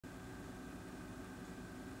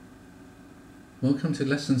Welcome to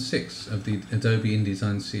Lesson 6 of the Adobe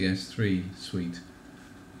InDesign CS3 suite.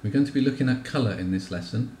 We're going to be looking at colour in this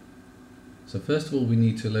lesson. So first of all we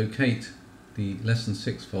need to locate the Lesson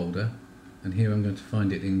 6 folder, and here I'm going to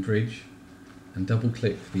find it in Bridge and double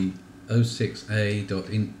click the 06a.indd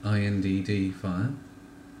file,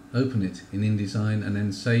 open it in InDesign and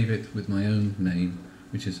then save it with my own name,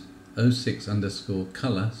 which is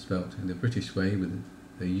 06_color spelt in the British way with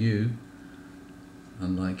a U,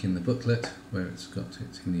 unlike in the booklet where it's got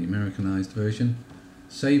it in the Americanized version.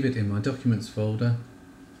 Save it in my documents folder,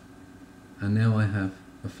 and now I have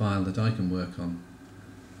a file that I can work on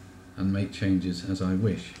and make changes as I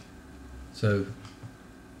wish. So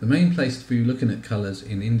the main place for you looking at colours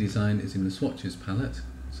in InDesign is in the swatches palette.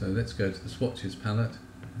 So let's go to the swatches palette,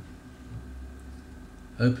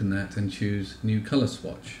 open that and choose new colour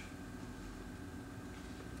swatch.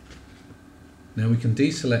 Now we can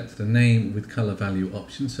deselect the name with colour value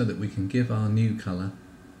option so that we can give our new colour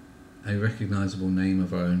a recognisable name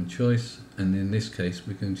of our own choice, and in this case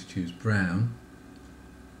we're going to choose brown.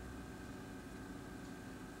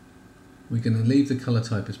 We're going to leave the colour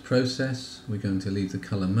type as process, we're going to leave the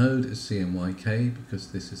colour mode as CMYK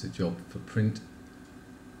because this is a job for print,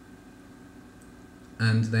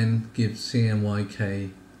 and then give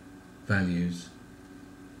CMYK values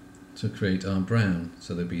to create our brown.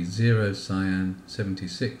 So there'll be 0 cyan,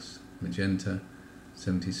 76 magenta,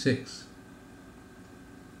 76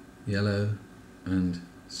 yellow and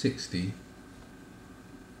 60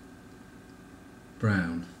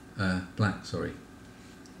 brown, black, sorry.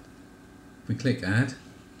 If we click add,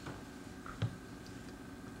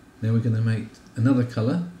 now we're going to make another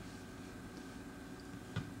colour.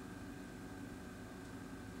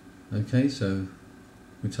 Okay, so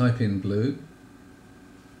we type in blue,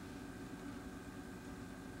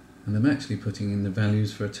 and I'm actually putting in the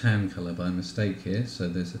values for a tan colour by mistake here. So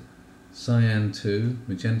there's a cyan 2,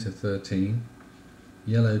 magenta 13,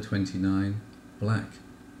 yellow 29, black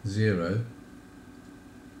 0.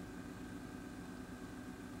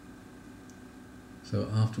 So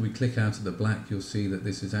after we click out of the black, you'll see that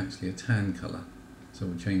this is actually a tan colour. So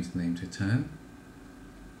we'll change the name to tan.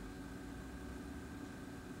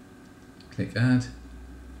 Click add,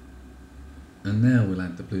 and now we'll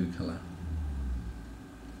add the blue colour.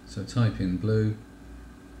 So type in blue,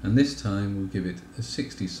 and this time we'll give it a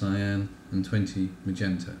 60 cyan and 20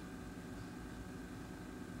 magenta.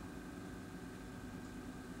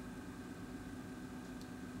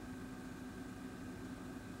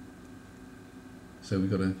 So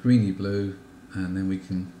we've got a greeny blue, and then we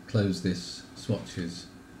can close this swatches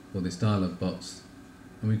or this dialog box,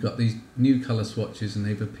 and we've got these new colour swatches, and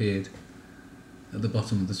they've appeared at the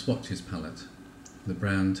bottom of the swatches palette, the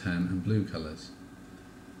brown, tan and blue colours.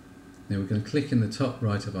 Now we're going to click in the top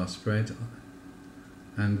right of our spread,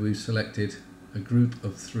 and we've selected a group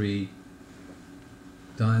of 3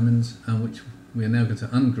 diamonds, and which we are now going to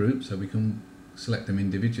ungroup so we can select them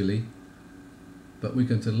individually, but we're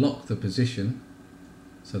going to lock the position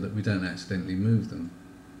so that we don't accidentally move them.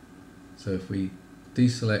 So if we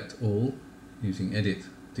deselect all using edit,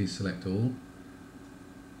 deselect all,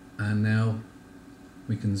 and now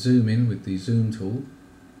we can zoom in with the zoom tool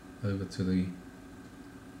over to the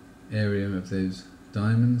area of those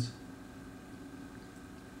diamonds,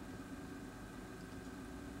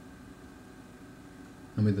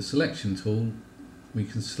 and with the selection tool we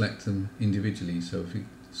can select them individually. So if we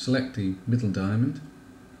select the middle diamond,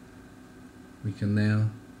 we can now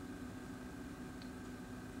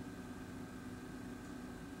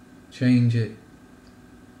change it,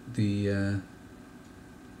 the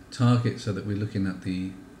target, so that we're looking at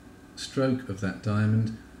the stroke of that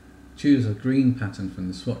diamond. Choose a green pattern from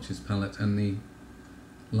the swatches palette, and the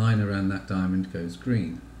line around that diamond goes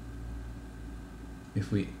green. If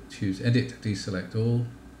we choose edit, deselect all,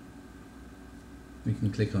 we can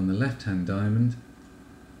click on the left hand diamond,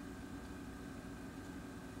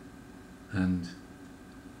 and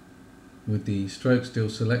with the stroke still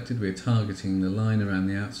selected, we're targeting the line around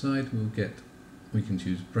the outside. We can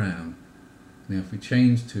choose brown. Now if we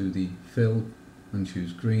change to the fill and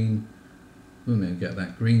choose green, we'll now get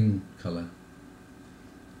that green colour.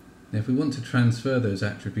 Now if we want to transfer those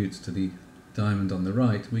attributes to the diamond on the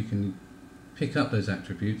right, we can pick up those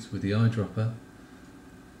attributes with the eyedropper.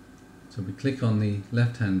 So we click on the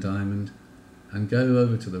left hand diamond and go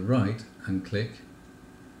over to the right and click,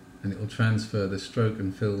 and it will transfer the stroke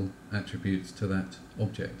and fill attributes to that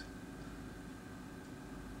object.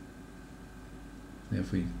 Now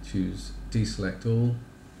if we choose deselect all,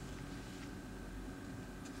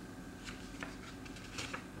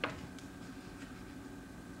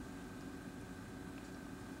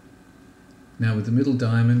 Now with the middle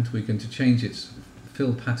diamond we're going to change its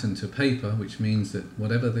fill pattern to paper, which means that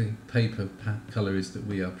whatever the paper colour is that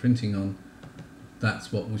we are printing on,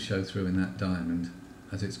 that's what will show through in that diamond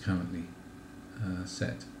as it's currently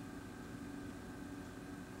set.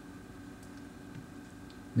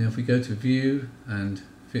 Now if we go to View and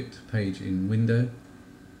Fit Page in Window,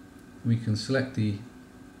 we can select the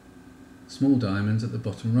small diamonds at the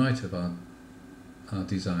bottom right of our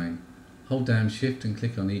design. Hold down Shift and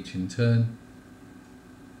click on each in turn.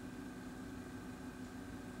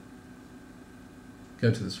 Go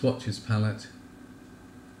to the Swatches palette,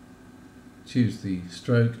 choose the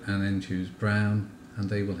stroke and then choose brown, and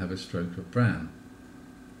they will have a stroke of brown.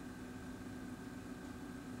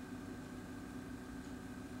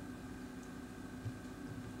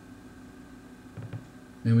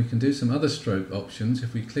 Now we can do some other stroke options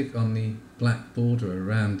if we click on the black border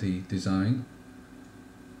around the design.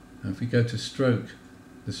 And if we go to Stroke,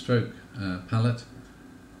 the Stroke palette,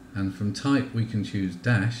 and from Type we can choose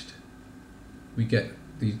Dashed, we get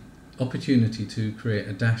the opportunity to create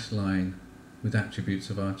a dashed line with attributes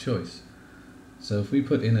of our choice. So if we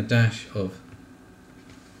put in a dash of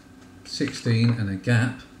 16 and a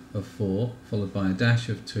gap of 4, followed by a dash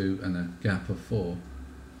of 2 and a gap of 4,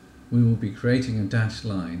 we will be creating a dashed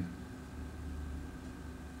line.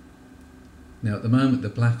 Now at the moment the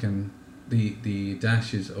black and the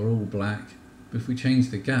dashes are all black, but if we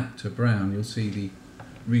change the gap to brown you'll see the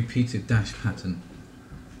repeated dash pattern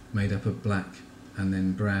made up of black and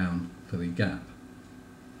then brown for the gap.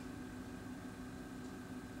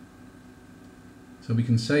 So we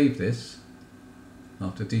can save this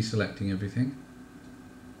after deselecting everything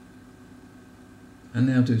and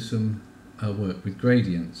now do some work with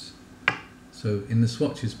gradients. So in the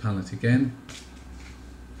Swatches palette again,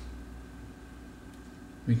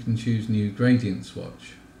 we can choose New Gradient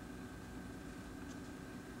Swatch.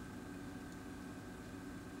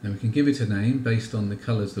 Now we can give it a name based on the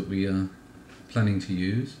colours that we are planning to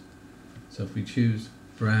use. So if we choose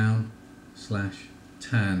brown/tan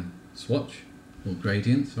swatch, or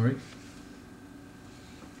gradient, sorry,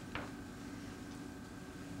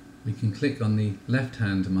 we can click on the left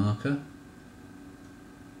hand marker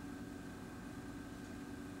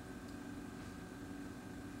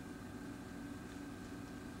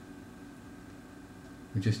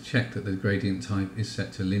we just check that the gradient type is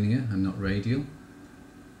set to linear and not radial.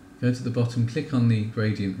 Go to the bottom, click on the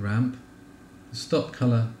gradient ramp. The stop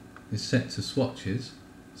colour is set to swatches,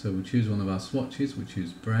 so we'll choose one of our swatches, we'll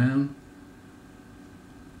choose brown.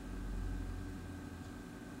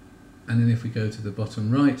 And then if we go to the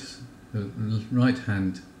bottom right, the right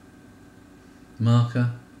hand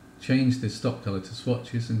marker, change the stop colour to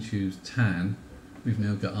swatches and choose tan, we've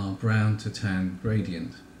now got our brown to tan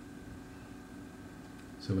gradient.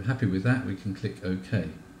 So we're happy with that, we can click OK.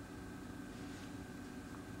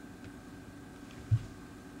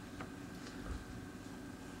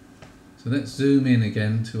 So let's zoom in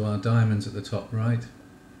again to our diamonds at the top right.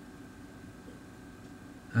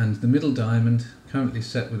 And the middle diamond, currently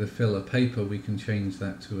set with a fill of paper, we can change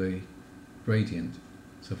that to a gradient.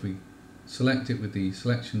 So if we select it with the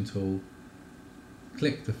selection tool,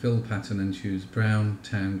 click the fill pattern and choose brown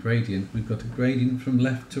tan gradient, we've got a gradient from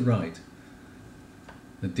left to right.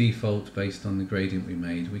 The default based on the gradient we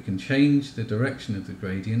made. We can change the direction of the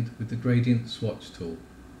gradient with the gradient swatch tool.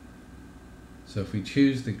 So if we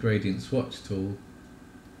choose the gradient swatch tool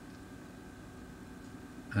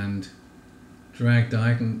and drag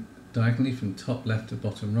diagonally from top left to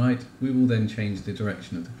bottom right, we will then change the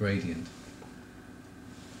direction of the gradient.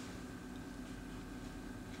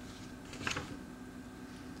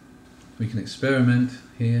 We can experiment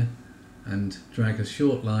here and drag a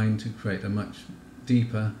short line to create a much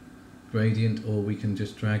deeper gradient, or we can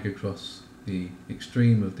just drag across the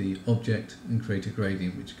extreme of the object and create a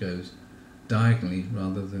gradient which goes diagonally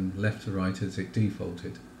rather than left to right as it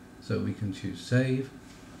defaulted. So we can choose Save,